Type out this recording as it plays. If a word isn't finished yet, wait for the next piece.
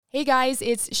Hey guys,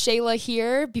 it's Shayla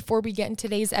here. Before we get into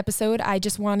today's episode, I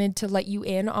just wanted to let you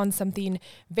in on something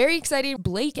very exciting.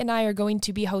 Blake and I are going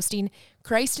to be hosting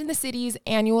Christ in the City's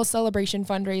annual celebration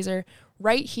fundraiser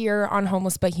right here on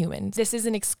Homeless But Human. This is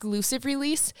an exclusive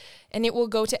release, and it will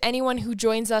go to anyone who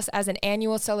joins us as an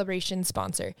annual celebration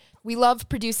sponsor. We love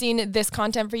producing this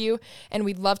content for you, and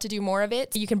we'd love to do more of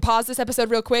it. You can pause this episode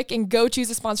real quick and go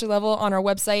choose a sponsor level on our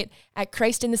website at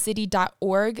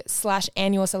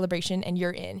christinthecity.org/annual celebration, and you're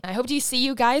in. I hope to see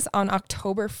you guys on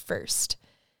October 1st.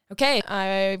 Okay,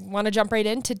 I want to jump right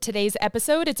into today's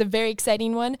episode. It's a very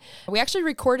exciting one. We actually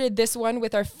recorded this one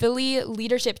with our Philly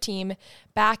leadership team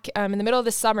back in the middle of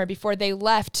the summer before they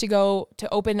left to go to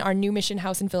open our new mission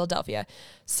house in Philadelphia.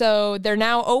 So they're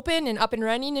now open and up and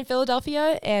running in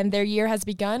Philadelphia, and their year has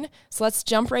begun. So let's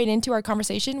jump right into our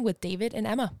conversation with David and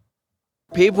Emma.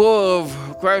 People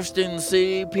of Christ in the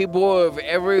City, people of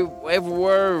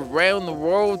everywhere around the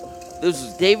world, this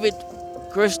is David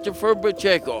Christopher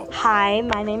Pacheco. Hi,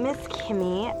 my name is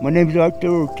Kimmy. My name is Arthur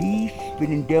Ortiz.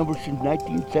 Been in Denver since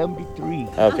 1973.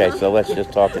 Okay, so let's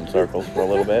just talk in circles for a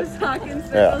little bit. Just talk in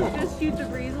circles, just shoot the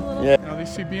breeze a little. Yeah. You know, they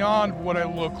see beyond what I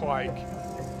look like.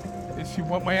 They see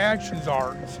what my actions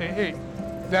are and say, hey,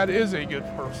 that is a good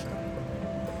person.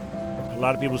 A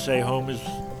lot of people say home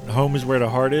is where the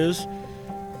heart is,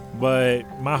 but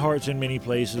my heart's in many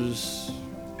places.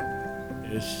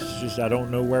 It's just I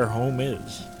don't know where home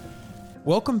is.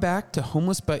 Welcome back to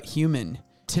Homeless But Human.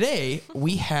 Today,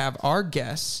 we have our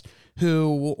guests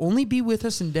who will only be with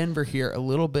us in Denver here a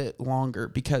little bit longer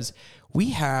because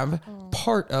we have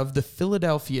part of the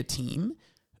Philadelphia team,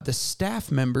 the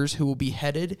staff members who will be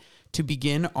headed to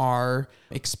begin our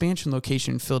expansion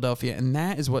location in Philadelphia, and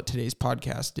that is what today's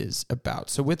podcast is about.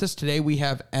 So with us today, we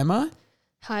have Emma.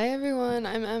 Hi, everyone.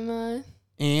 I'm Emma.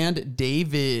 And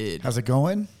David. How's it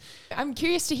going? I'm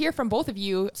curious to hear from both of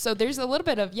you. So there's a little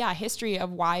bit of, history of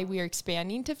why we are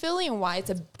expanding to Philly and why it's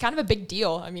a kind of a big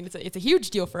deal. I mean, it's a huge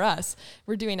deal for us.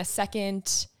 We're doing a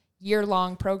second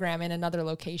year-long program in another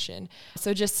location.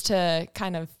 So just to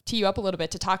kind of tee you up a little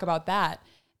bit to talk about that,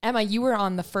 Emma, you were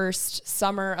on the first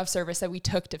summer of service that we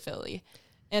took to Philly.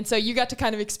 And so you got to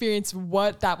kind of experience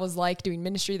what that was like doing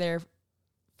ministry there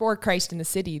for Christ in the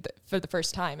City for the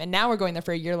first time. And now we're going there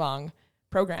for a year-long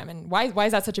program. And why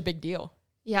is that such a big deal?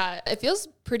 Yeah, it feels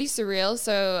pretty surreal.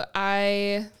 So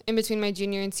I, in between my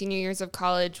junior and senior years of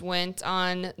college, went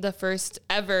on the first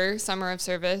ever summer of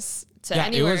service to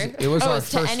anywhere. It was our to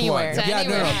first anywhere. one. To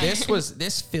anywhere. No.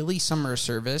 This Philly summer of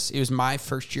service. It was my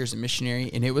first year as a missionary,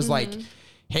 and it was like,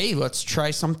 hey, let's try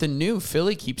something new.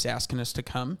 Philly keeps asking us to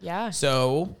come. Yeah.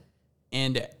 So,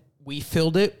 and we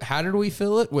filled it. How did we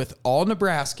fill it? With all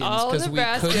Nebraskans. All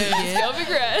Nebraskans. Go Big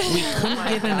Red. We couldn't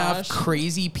get enough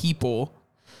crazy people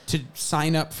to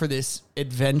sign up for this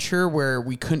adventure where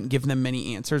we couldn't give them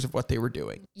many answers of what they were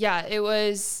doing. Yeah, it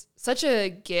was such a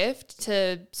gift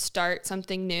to start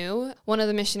something new. One of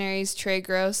the missionaries, Trey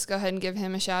Gross, go ahead and give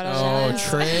him a shout out. Oh,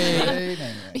 Trey.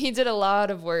 He did a lot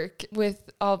of work with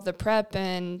all of the prep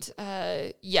and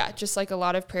just like a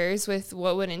lot of prayers with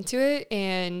what went into it.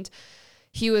 And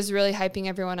he was really hyping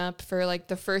everyone up for like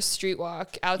the first street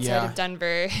walk outside of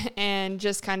Denver and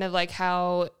just kind of like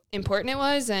how important it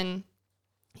was. And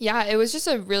yeah, it was just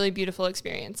a really beautiful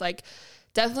experience. Like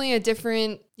definitely a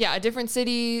different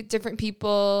city, different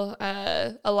people,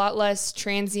 a lot less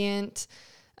transient.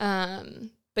 But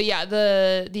yeah,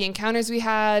 the encounters we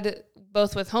had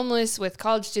both with homeless, with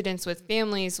college students, with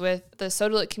families, with the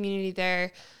Sodalite community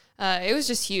there, it was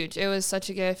just huge. It was such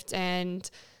a gift. And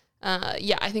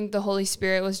I think the Holy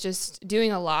Spirit was just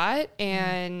doing a lot.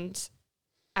 And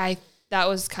that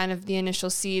was kind of the initial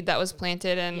seed that was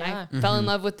planted. And I fell in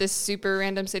love with this super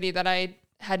random city that I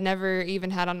had never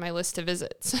even had on my list to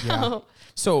visit.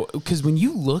 So, because when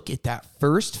you look at that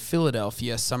first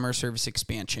Philadelphia summer service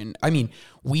expansion, I mean,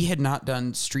 we had not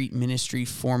done street ministry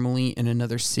formally in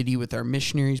another city with our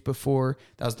missionaries before.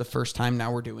 That was the first time.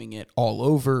 Now we're doing it all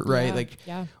over, right?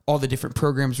 All the different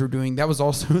programs we're doing. That was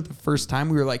also the first time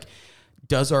we were like,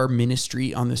 does our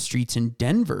ministry on the streets in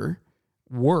Denver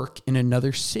work in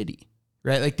another city?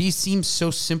 Right? Like these seem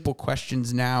so simple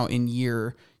questions now in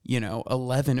year,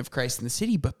 11 of Christ in the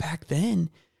City. But back then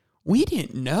we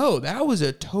didn't know. That was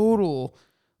a total,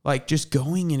 like just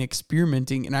going and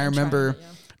experimenting. And I remember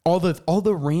all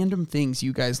the random things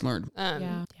you guys learned.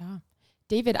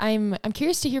 David, I'm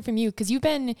curious to hear from you because you've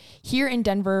been here in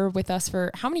Denver with us for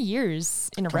how many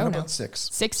years in a row now? About 6.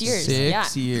 6 years.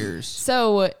 6 years.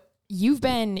 So you've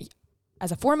been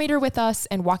as a formator with us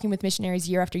and walking with missionaries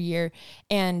year after year.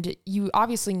 And you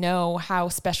obviously know how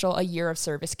special a year of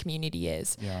service community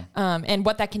is. Yeah. And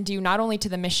what that can do not only to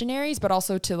the missionaries, but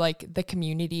also to like the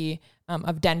community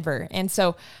of Denver. And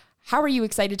so how are you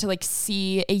excited to like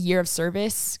see a year of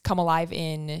service come alive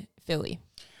in Philly?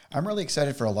 I'm really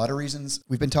excited for a lot of reasons.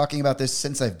 We've been talking about this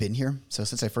since I've been here. So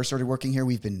since I first started working here,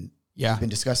 we've been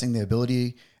discussing the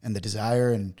ability and the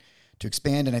desire and to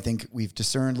expand. And I think we've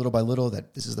discerned little by little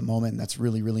that this is the moment, and that's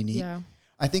really, really neat. Yeah.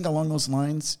 I think along those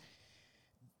lines,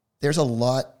 there's a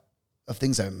lot of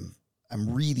things I'm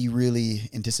really, really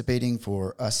anticipating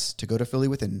for us to go to Philly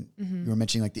with. And you were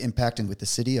mentioning like the impact and with the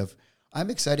city of, I'm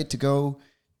excited to go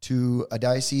to a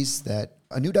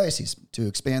new diocese to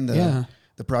expand the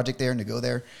project there and to go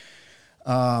there.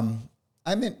 I'm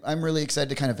really excited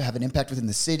to kind of have an impact within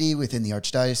the city, within the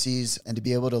archdiocese, and to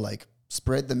be able to like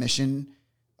spread the mission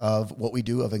of what we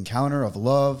do, of encounter, of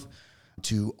love,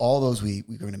 to all those we're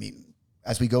going to meet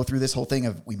as we go through this whole thing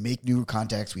of we make new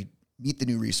contacts, we meet the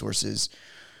new resources,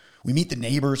 we meet the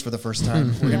neighbors for the first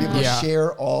time. We're going to be able to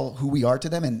share all who we are to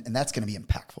them, and that's going to be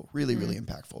impactful, really, really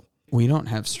impactful. We don't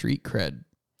have street cred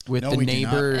with the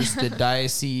neighbors, the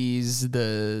diocese,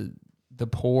 the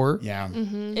poor. Yeah.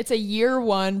 It's a year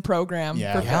one program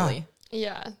for Philly.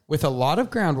 Yeah. With a lot of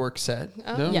groundwork set.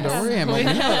 Don't worry, Emma. We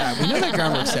know that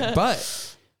groundwork set.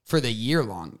 But for the year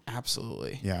long,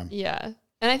 absolutely. Yeah. Yeah.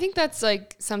 And I think that's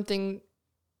like something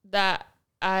that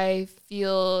I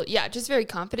feel, just very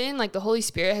confident in. Like the Holy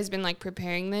Spirit has been like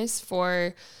preparing this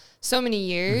for so many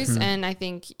years. And I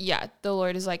think, the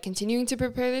Lord is like continuing to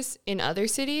prepare this in other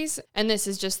cities. And this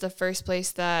is just the first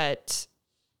place that,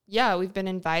 we've been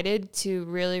invited to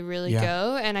really, really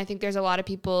go. And I think there's a lot of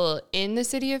people in the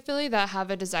city of Philly that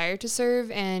have a desire to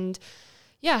serve and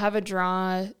have a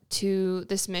draw to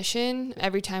this mission.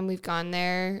 Every time we've gone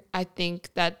there, I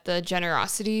think that the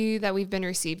generosity that we've been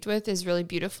received with is really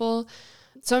beautiful.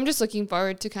 So I'm just looking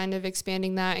forward to kind of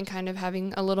expanding that and kind of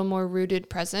having a little more rooted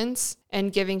presence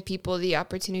and giving people the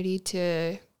opportunity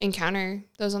to encounter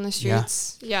those on the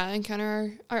streets.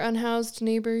 Encounter our unhoused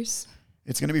neighbors.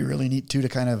 It's going to be really neat too to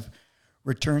kind of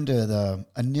return to the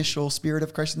initial spirit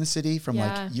of Christ in the City from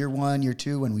like year 1, year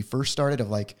 2, when we first started,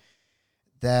 of like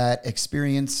that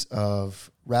experience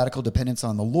of radical dependence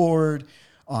on the Lord,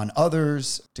 on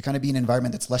others, to kind of be an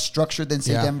environment that's less structured than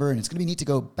say Denver. And it's going to be neat to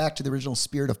go back to the original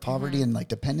spirit of poverty and like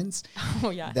dependence.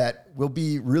 That will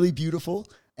be really beautiful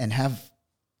and have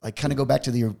like kind of go back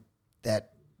to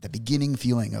the beginning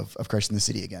feeling of Christ in the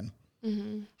City again.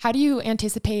 How do you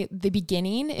anticipate the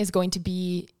beginning is going to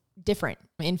be different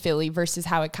in Philly versus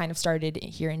how it kind of started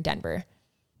here in Denver?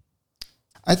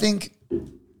 I think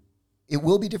it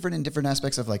will be different in different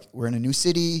aspects of like, we're in a new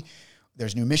city,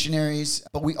 there's new missionaries,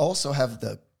 but we also have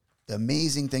the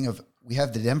amazing thing of we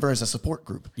have the Denver as a support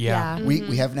group. We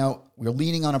have now, we're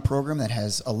leaning on a program that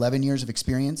has 11 years of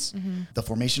experience. The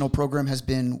formational program has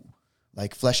been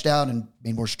like fleshed out and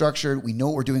made more structured. We know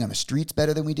what we're doing on the streets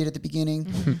better than we did at the beginning.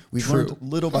 We've learned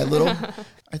little by little.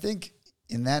 I think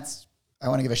I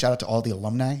want to give a shout out to all the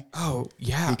alumni. Oh,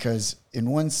 yeah. Because in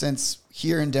one sense,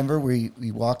 here in Denver,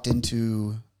 we walked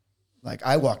into, like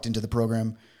I walked into the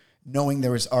program knowing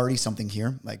there was already something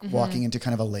here, like walking into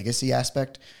kind of a legacy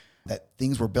aspect, that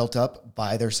things were built up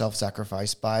by their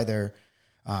self-sacrifice, by their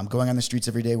going on the streets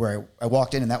every day, where I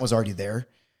walked in and that was already there.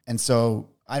 And so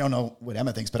I don't know what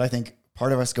Emma thinks, but I think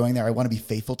part of us going there, I want to be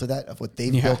faithful to that, of what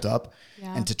they've built up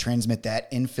and to transmit that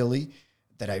in Philly,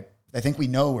 that I think we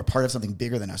know we're part of something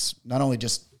bigger than us, not only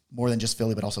just more than just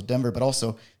Philly, but also Denver, but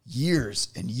also years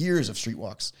and years of street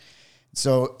walks.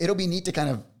 So it'll be neat to kind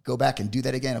of go back and do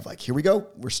that again of like, here we go.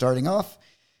 We're starting off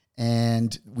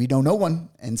and we know no one.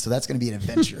 And so that's going to be an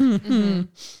adventure.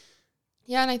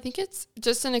 Yeah. And I think it's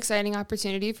just an exciting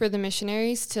opportunity for the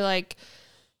missionaries to like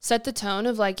set the tone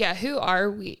of like, who are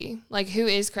we? Like, who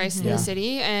is Christ in the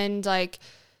City? And like,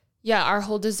 our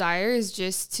whole desire is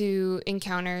just to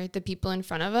encounter the people in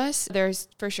front of us. There's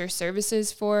for sure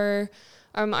services for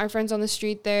our friends on the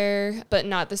street there, but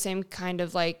not the same kind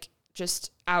of like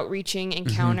just outreaching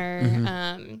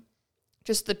encounter,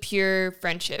 just the pure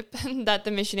friendship that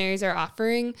the missionaries are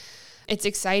offering. It's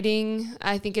exciting.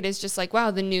 I think it is just like,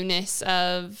 wow, the newness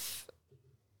of,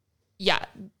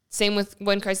 same with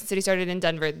when Christ in the City started in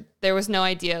Denver. There was no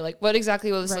idea like what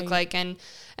exactly will this look like. And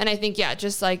I think,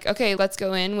 just like, okay, let's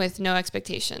go in with no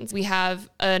expectations. We have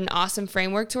an awesome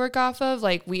framework to work off of.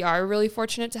 Like we are really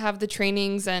fortunate to have the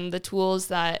trainings and the tools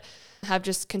that have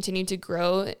just continued to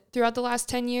grow throughout the last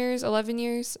 10 years, 11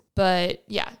 years. But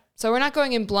so we're not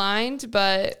going in blind,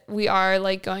 but we are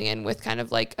like going in with kind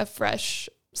of like a fresh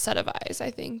set of eyes,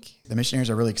 I think. The missionaries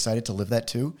are really excited to live that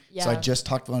too. So I just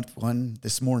talked about one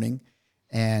this morning,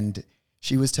 And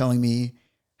she was telling me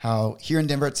how here in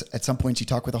Denver, at some point, you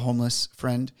talk with a homeless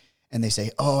friend and they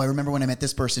say, oh, I remember when I met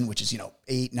this person, which is,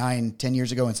 8, 9, 10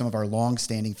 years ago in some of our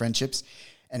long-standing friendships.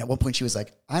 And at one point she was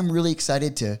like, I'm really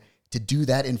excited to do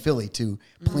that in Philly, to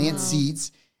plant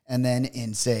seeds. And then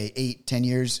in, say, 8, 10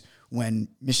 years, when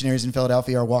missionaries in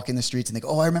Philadelphia are walking the streets and they go,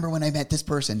 oh, I remember when I met this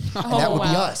person. And that would be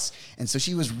us. And so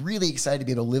she was really excited to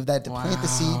be able to live that, to plant the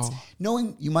seeds,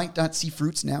 knowing you might not see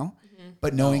fruits now,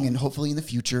 but knowing and hopefully in the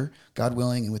future, God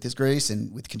willing, and with his grace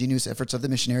and with continuous efforts of the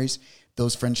missionaries,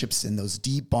 those friendships and those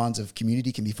deep bonds of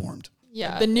community can be formed.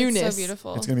 Yeah, the newness. It's so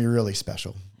beautiful. It's going to be really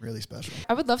special, really special.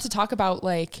 I would love to talk about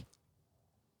like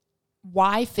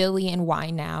why Philly and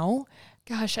why now.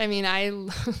 Gosh, I mean,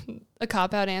 a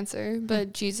cop-out answer,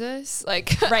 but Jesus,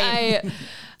 like, Right.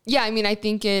 I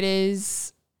think it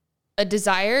is a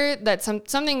desire that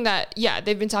something that,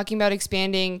 they've been talking about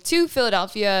expanding to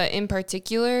Philadelphia in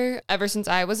particular ever since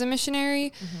I was a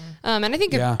missionary. And I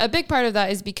think a big part of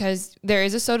that is because there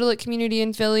is a Soda Lit community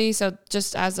in Philly. So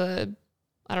just as a,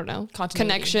 I don't know,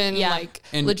 connection,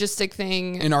 and logistic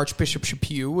thing. And Archbishop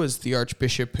Chaput was the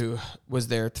archbishop who was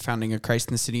there at the founding of Christ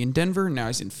in the City in Denver. Now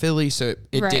he's in Philly, so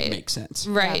it did make sense.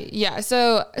 Right. Yeah.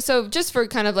 So just for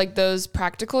kind of like those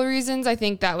practical reasons, I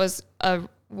think that was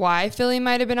why Philly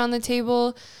might have been on the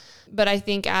table. But I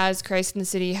think as Christ in the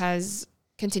City has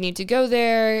continued to go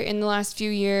there in the last few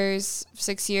years,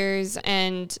 6 years,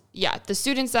 and the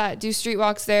students that do street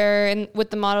walks there and with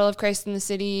the model of Christ in the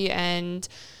City, and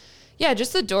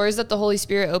just the doors that the Holy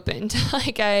Spirit opened.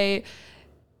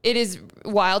 It is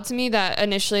wild to me that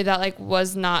initially that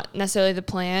was not necessarily the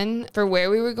plan for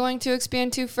where we were going to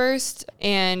expand to first.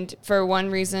 And for one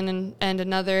reason and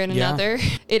another,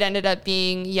 it ended up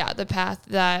being, the path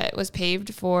that was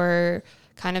paved for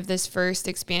kind of this first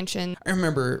expansion. I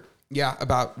remember,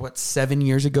 about 7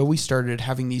 years ago, we started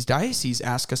having these dioceses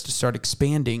ask us to start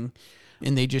expanding,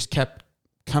 and they just kept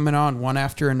coming on one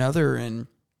after another. And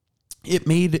it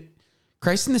made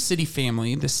Christ in the City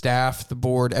family, the staff, the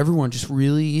board, everyone just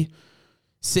really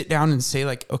sit down and say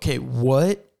okay,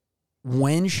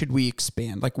 when should we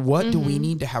expand? What do we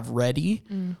need to have ready?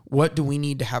 What do we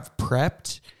need to have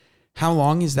prepped? How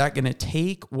long is that going to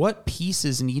take? What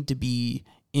pieces need to be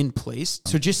in place?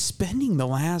 So just spending the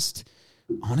last,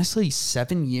 honestly,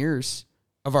 7 years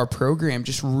of our program,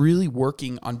 just really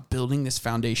working on building this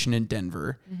foundation in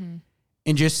Denver.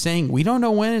 And just saying, we don't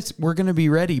know when we're going to be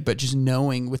ready, but just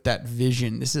knowing with that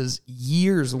vision, this is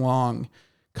years long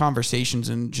conversations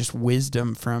and just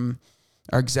wisdom from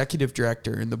our executive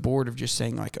director and the board of just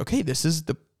saying okay, this is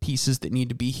the pieces that need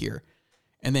to be here.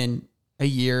 And then a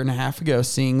year and a half ago,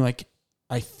 seeing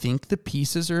I think the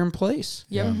pieces are in place.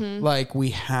 We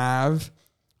have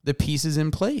the pieces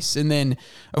in place. And then,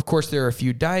 of course, there are a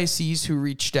few dioceses who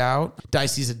reached out.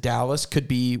 Diocese of Dallas could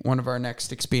be one of our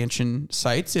next expansion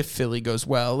sites if Philly goes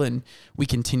well and we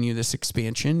continue this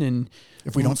expansion. And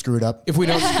if we don't screw it up.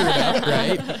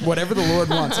 Right? Whatever the Lord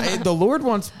wants. The Lord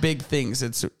wants big things.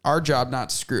 It's our job not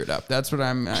to screw it up. That's what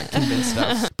I'm convinced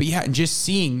of. But and just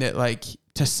seeing that,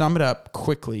 to sum it up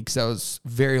quickly, because that was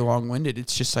very long-winded,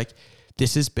 it's just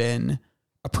this has been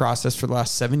a process for the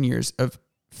last 7 years of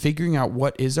figuring out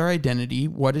what is our identity,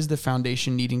 what is the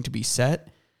foundation needing to be set,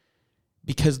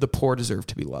 because the poor deserve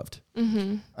to be loved.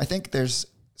 I think there's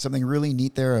something really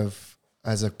neat there of,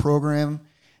 as a program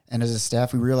and as a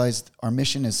staff, we realized our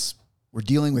mission is we're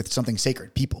dealing with something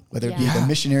sacred, people, whether it be the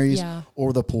missionaries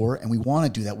or the poor, and we want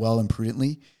to do that well and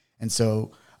prudently. And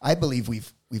so I believe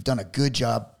we've done a good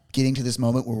job getting to this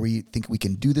moment where we think we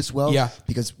can do this well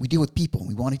because we deal with people and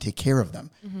we want to take care of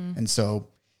them. And so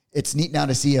it's neat now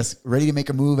to see us ready to make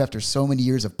a move after so many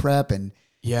years of prep and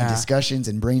discussions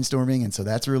and brainstorming. And so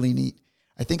that's really neat.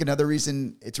 I think another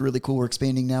reason it's really cool we're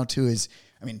expanding now too is,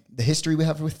 the history we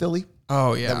have with Philly.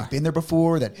 Oh, yeah. That we've been there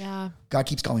before, that God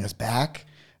keeps calling us back.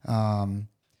 And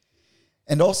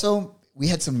also, we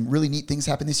had some really neat things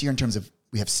happen this year in terms of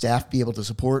we have staff be able to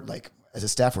support, as a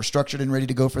staff, we're structured and ready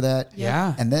to go for that.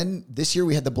 Yeah. And then this year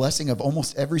we had the blessing of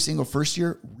almost every single first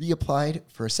year reapplied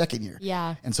for a second year.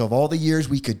 Yeah. And so of all the years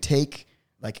we could take,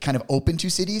 kind of open to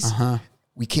cities,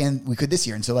 we could this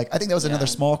year. And so I think that was another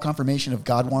small confirmation of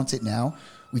God wants it now.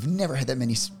 We've never had that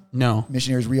many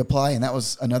missionaries reapply. And that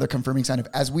was another confirming sign of,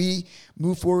 as we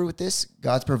move forward with this,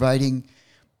 God's providing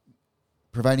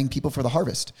people for the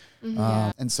harvest.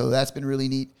 And so that's been really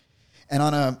neat. And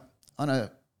on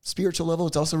a spiritual level,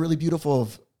 it's also really beautiful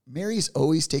of Mary's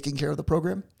always taking care of the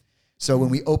program. So when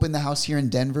we opened the house here in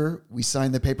Denver, we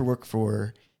signed the paperwork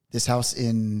for this house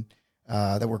in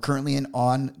that we're currently in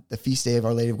on the feast day of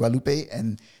Our Lady of Guadalupe.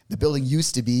 And the building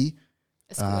used to be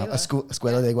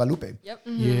Escuela de Guadalupe. Yep.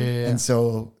 Yeah. And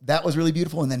so that was really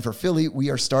beautiful. And then for Philly, we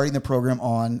are starting the program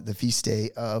on the feast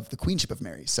day of the Queenship of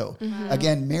Mary. So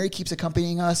again, Mary keeps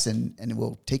accompanying us and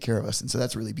will take care of us. And so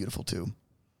that's really beautiful too.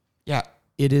 Yeah.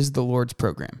 It is the Lord's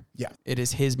program. Yeah. It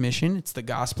is his mission. It's the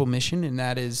gospel mission. And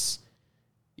that is,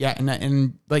 yeah.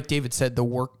 And like David said, the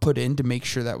work put in to make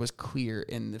sure that was clear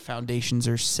and the foundations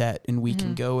are set and we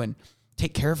can go and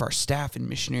take care of our staff and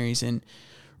missionaries and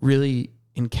really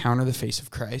encounter the face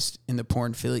of Christ in the poor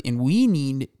in Philly. And we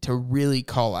need to really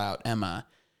call out, Emma,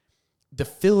 the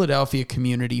Philadelphia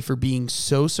community for being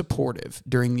so supportive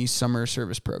during these summer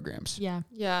service programs. Yeah.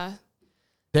 Yeah.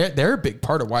 They're a big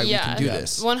part of why we can do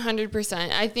this.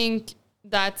 100%. I think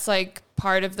that's like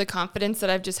part of the confidence that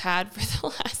I've just had for the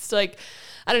last, like,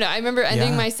 I don't know. I remember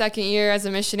ending my second year as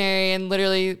a missionary and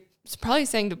literally probably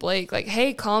saying to Blake, like,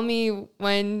 hey, call me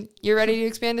when you're ready to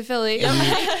expand to Philly.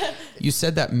 You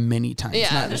said that many times.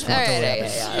 Yeah. Not just All once. right.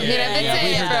 I mean, I've been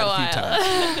saying it for a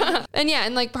while.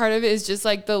 And like part of it is just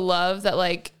like the love that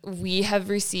like we have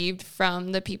received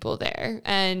from the people there.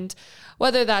 And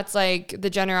whether that's like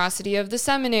the generosity of the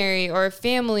seminary or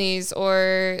families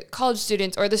or college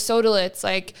students or the sodalites,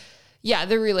 like, yeah,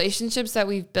 the relationships that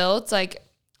we've built, like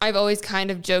I've always kind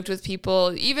of joked with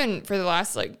people, even for the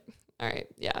last like, all right,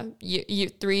 yeah, you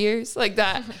 3 years like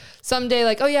that. Someday,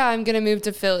 like, oh yeah, I'm gonna move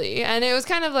to Philly, and it was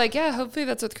kind of like, yeah, hopefully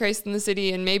that's with Christ in the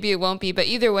city, and maybe it won't be, but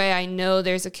either way, I know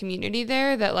there's a community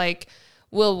there that like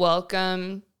will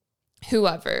welcome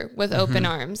whoever with open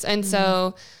arms, and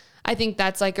so I think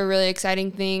that's like a really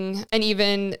exciting thing. And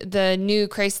even the new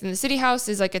Christ in the City house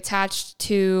is like attached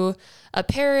to a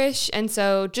parish. And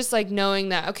so just like knowing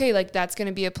that, okay, like that's going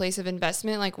to be a place of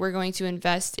investment. Like we're going to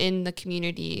invest in the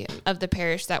community of the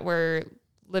parish that we're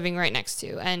living right next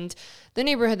to and the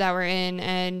neighborhood that we're in.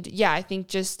 And yeah, I think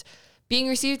just being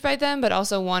received by them, but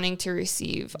also wanting to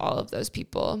receive all of those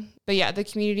people. But yeah, the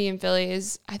community in Philly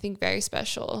is, I think, very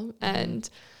special. And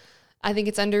I think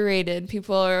it's underrated.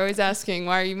 People are always asking,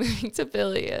 why are you moving to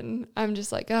Philly? And I'm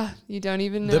just like, you don't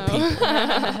even know.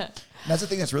 That's the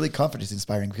thing that's really confidence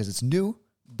inspiring because it's new,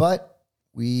 but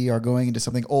we are going into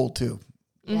something old too.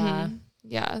 Yeah.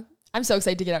 Yeah. I'm so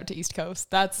excited to get out to East Coast.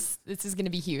 This is going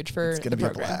to be huge for It's going to be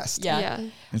program. a blast. Yeah.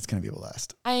 It's going to be a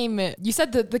blast. You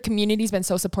said that the community's been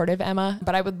so supportive, Emma,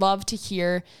 but I would love to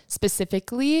hear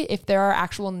specifically if there are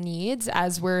actual needs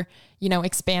as we're,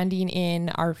 expanding in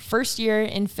our first year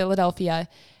in Philadelphia,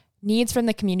 needs from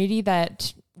the community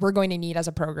that we're going to need as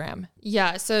a program.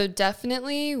 Yeah, so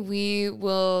definitely we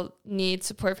will need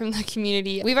support from the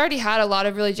community. We've already had a lot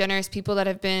of really generous people that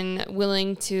have been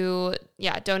willing to,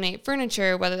 donate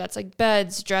furniture, whether that's like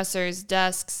beds, dressers,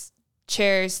 desks,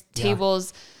 chairs,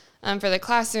 tables. For the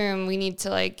classroom, we need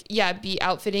to be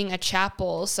outfitting a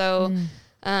chapel. So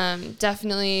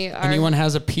definitely anyone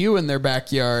has a pew in their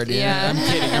backyard. Yeah.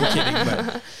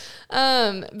 I'm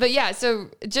kidding. But yeah, so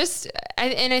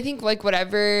I think like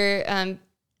whatever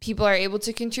people are able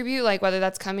to contribute, like whether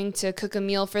that's coming to cook a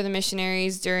meal for the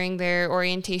missionaries during their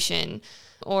orientation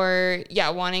or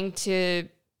wanting to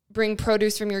bring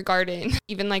produce from your garden,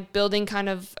 even like building kind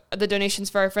of the donations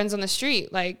for our friends on the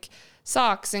street, like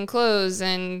socks and clothes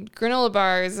and granola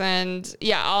bars and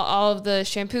all of the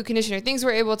shampoo, conditioner, things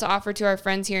we're able to offer to our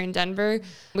friends here in Denver.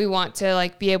 We want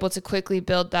to be able to quickly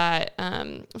build that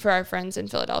for our friends in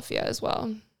Philadelphia as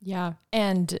well. Yeah.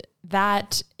 And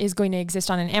that is going to exist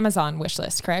on an Amazon wish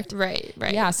list, correct? Right.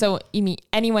 Yeah. So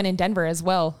anyone in Denver as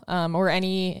well, or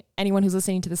anyone who's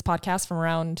listening to this podcast from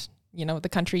around, the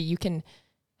country, you can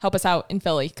help us out in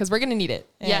Philly because we're going to need it.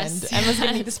 Yes. And Emma's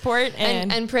going to need the support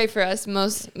and pray for us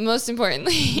most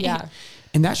importantly. Yeah.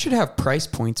 And that should have price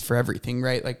points for everything,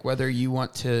 right? Like whether you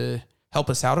want to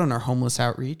help us out on our homeless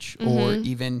outreach or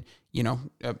even,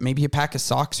 maybe a pack of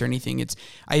socks or anything.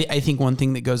 I think one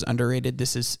thing that goes underrated,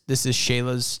 this is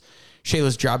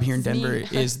Shayla's job here in Denver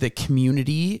is the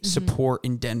community support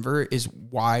in Denver is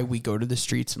why we go to the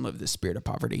streets and live this spirit of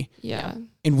poverty. Yeah.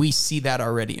 And we see that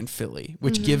already in Philly,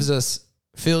 which gives us,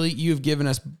 Philly, you've given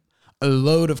us a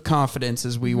load of confidence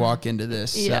as we walk into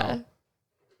this. Yeah. So.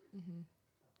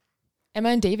 Emma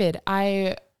and David,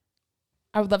 I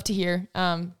would love to hear,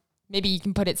 maybe you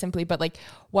can put it simply, but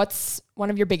what's one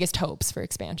of your biggest hopes for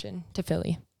expansion to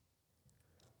Philly?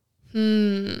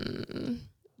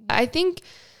 I think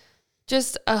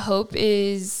just a hope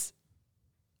is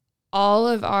all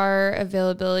of our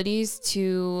availabilities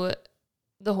to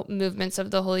the movements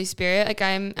of the Holy Spirit.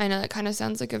 I know that kind of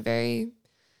sounds like a very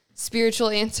spiritual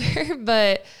answer,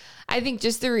 but I think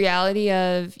just the reality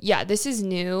of, this is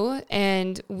new.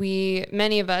 And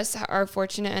many of us are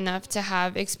fortunate enough to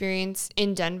have experience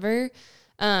in Denver.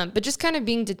 But just kind of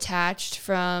being detached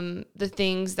from the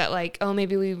things that like, oh,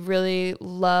 maybe we really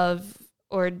love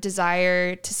or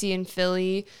desire to see in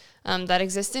Philly that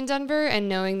exist in Denver, and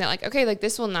knowing that like, okay, like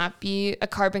this will not be a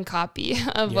carbon copy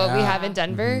of what we have in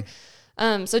Denver.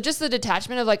 So just the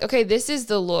detachment of like, okay, this is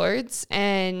the Lord's,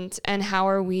 and how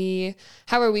are we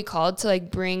called to like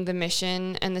bring the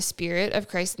mission and the spirit of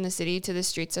Christ in the city to the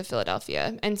streets of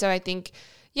Philadelphia. And so I think,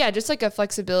 just like a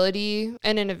flexibility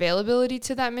and an availability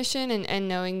to that mission, and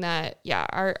knowing that,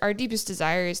 our deepest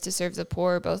desire is to serve the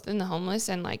poor, both in the homeless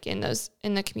and like in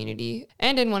the community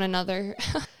and in one another.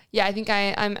 I think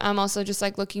I'm also just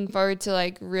like looking forward to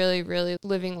like really, really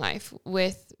living life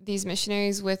with these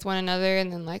missionaries, with one another, and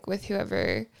then like with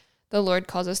whoever the Lord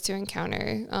calls us to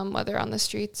encounter, whether on the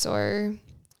streets or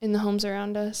in the homes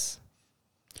around us.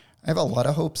 I have a lot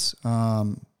of hopes.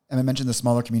 And I mentioned the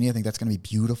smaller community. I think that's going to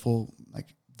be beautiful.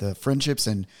 Like the friendships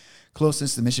and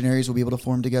closeness the missionaries will be able to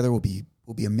form together will be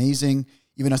amazing.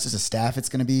 Even us as a staff,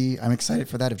 I'm excited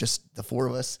for that, of just the four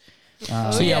of us.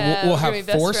 We'll have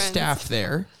 4 staff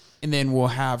there, and then we'll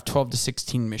have 12 to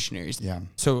 16 missionaries. Yeah.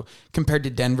 So compared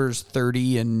to Denver's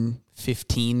 30 and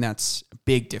 15, that's a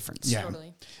big difference. Yeah.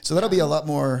 Totally. So that'll be a lot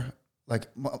more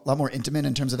intimate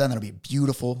in terms of that. That'll be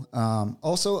beautiful.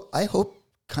 Also, I hope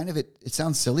it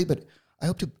sounds silly, but I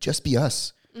hope to just be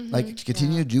us. Like to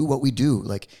continue to do what we do,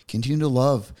 like continue to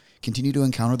love, continue to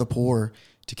encounter the poor,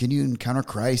 to continue to encounter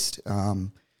Christ,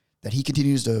 that he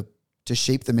continues to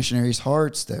shape the missionaries'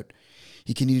 hearts, that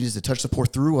he continues to touch the poor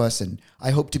through us. And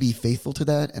I hope to be faithful to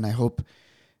that. And I hope,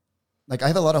 I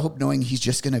have a lot of hope knowing he's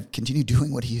just going to continue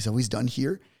doing what he's always done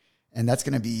here. And that's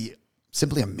going to be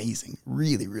simply amazing.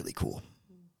 Really, really cool.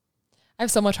 I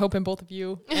have so much hope in both of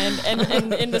you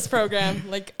and in this program.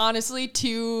 Like, honestly,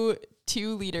 two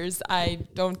leaders, I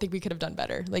don't think we could have done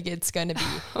better. Like, it's gonna be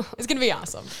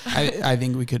awesome. I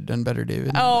think we could have done better,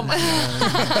 David. Oh,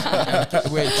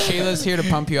 wait, Shayla's here to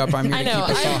pump you up. I'm here to keep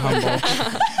us all humble.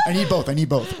 I need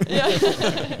both.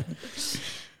 Yeah.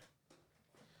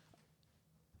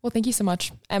 Well, thank you so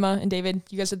much, Emma and David.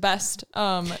 You guys are the best.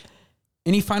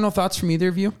 Any final thoughts from either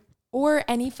of you? Or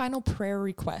any final prayer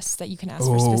requests that you can ask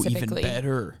for specifically even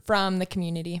better. From the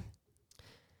community?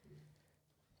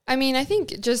 I mean, I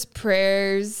think just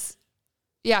prayers.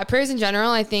 Yeah, prayers in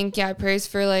general. I think, prayers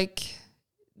for like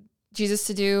Jesus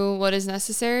to do what is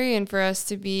necessary and for us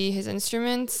to be his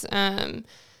instruments.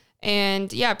 And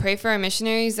pray for our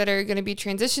missionaries that are going to be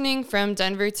transitioning from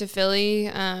Denver to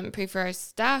Philly. Pray for our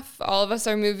staff. All of us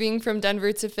are moving from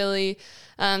Denver to Philly.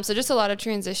 So just a lot of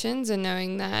transitions, and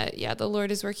knowing that, the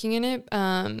Lord is working in it.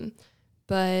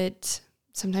 But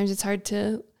sometimes it's hard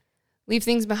to leave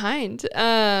things behind.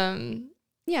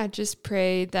 Just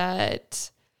pray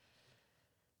that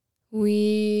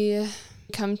we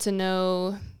come to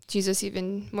know Jesus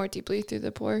even more deeply through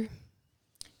the poor.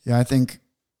 Yeah, I think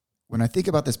when I think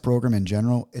about this program in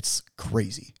general, it's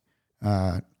crazy.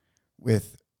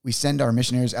 We send our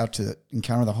missionaries out to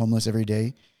encounter the homeless every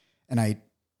day, and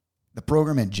the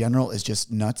program in general is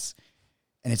just nuts,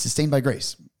 and it's sustained by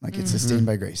grace. It's sustained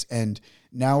by grace. And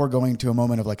now we're going to a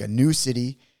moment of like a new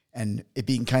city, and it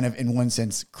being kind of in one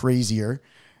sense crazier.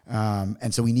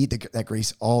 And so we need that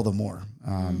grace all the more.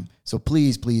 So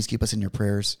please keep us in your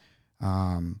prayers.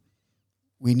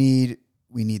 We need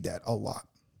that a lot.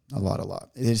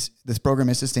 This program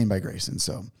is sustained by grace. And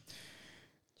so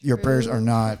your prayers are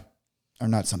not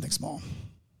something small.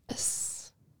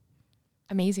 Yes.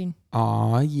 Amazing.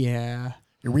 Aw, yeah.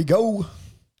 Here we go.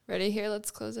 Ready? Here,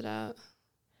 let's close it out.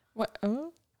 What?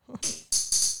 Oh.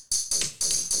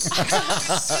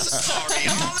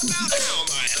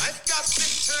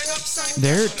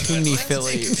 There are too many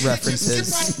Philly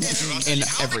references in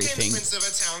everything.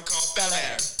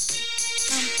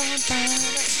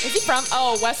 Is he from?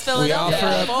 Oh, West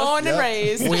Philadelphia. Born and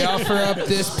raised. We offer up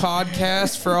this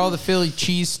podcast for all the Philly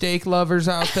cheesesteak lovers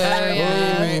out there.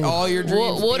 Believe me, all your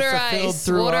dreams will be fulfilled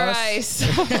through us.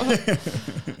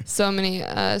 So many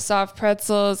soft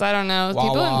pretzels. I don't know.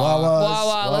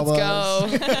 Wawa. Let's go.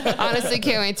 Honestly,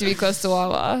 can't wait to be close to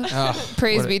Wawa.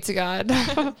 Praise be to God.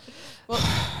 Well,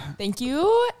 thank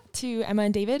you to Emma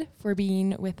and David for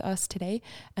being with us today.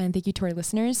 And thank you to our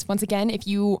listeners. Once again, if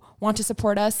you want to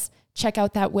support us, check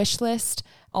out that wish list.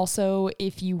 Also,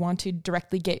 if you want to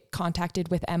directly get contacted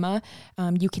with Emma,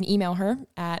 you can email her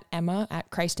at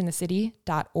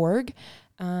emma@christinthecity.org.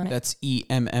 That's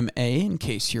EMMA, in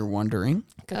case you're wondering.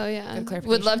 Good clarification.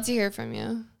 Would love to hear from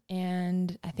you.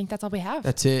 And I think that's all we have.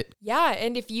 That's it. Yeah,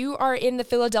 and if you are in the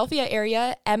Philadelphia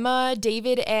area, Emma,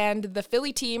 David, and the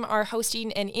Philly team are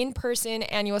hosting an in-person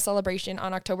annual celebration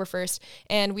on October 1st,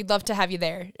 and we'd love to have you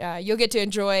there. You'll get to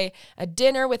enjoy a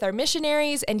dinner with our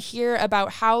missionaries and hear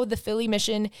about how the Philly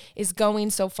mission is going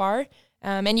so far.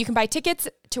 And you can buy tickets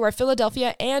to our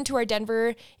Philadelphia and to our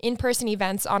Denver in-person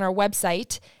events on our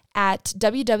website at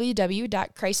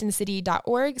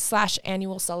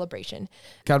www.christinthecity.org/annual celebration.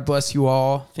 God bless you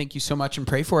all. Thank you so much, and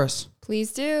pray for us.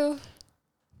 Please do.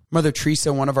 Mother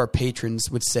Teresa, one of our patrons,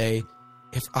 would say,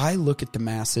 "If I look at the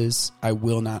masses, I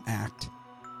will not act.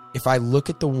 If I look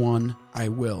at the one, I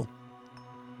will."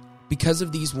 Because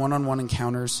of these one-on-one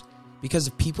encounters, because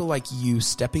of people like you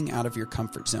stepping out of your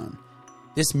comfort zone,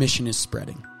 this mission is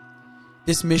spreading.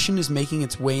 This mission is making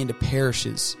its way into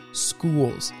parishes,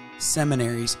 schools,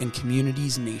 seminaries, and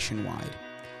communities nationwide.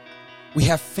 We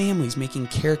have families making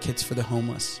care kits for the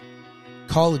homeless,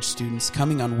 college students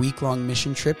coming on week-long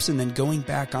mission trips and then going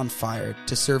back on fire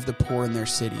to serve the poor in their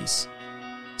cities,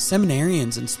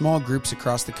 seminarians and small groups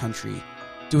across the country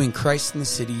doing Christ in the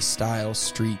City style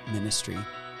street ministry.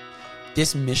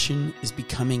 This mission is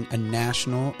becoming a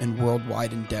national and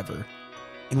worldwide endeavor,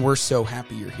 and we're so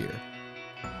happy you're here.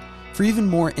 For even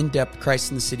more in-depth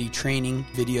Christ in the City training,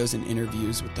 videos, and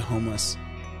interviews with the homeless,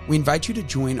 we invite you to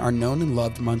join our known and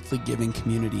loved monthly giving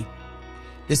community.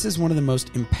 This is one of the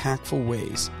most impactful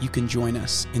ways you can join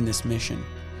us in this mission.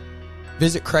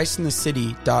 Visit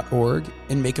christinthecity.org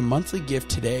and make a monthly gift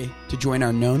today to join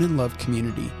our known and loved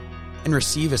community and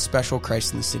receive a special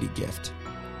Christ in the City gift.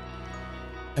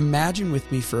 Imagine with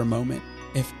me for a moment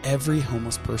if every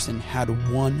homeless person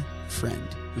had one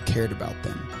friend who cared about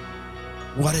them.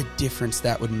 What a difference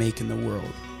that would make in the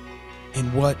world.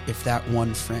 And what if that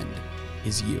one friend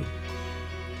is you?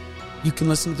 You can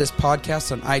listen to this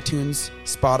podcast on iTunes,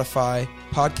 Spotify,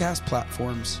 podcast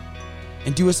platforms.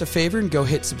 And do us a favor and go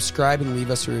hit subscribe and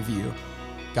leave us a review.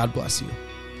 God bless you.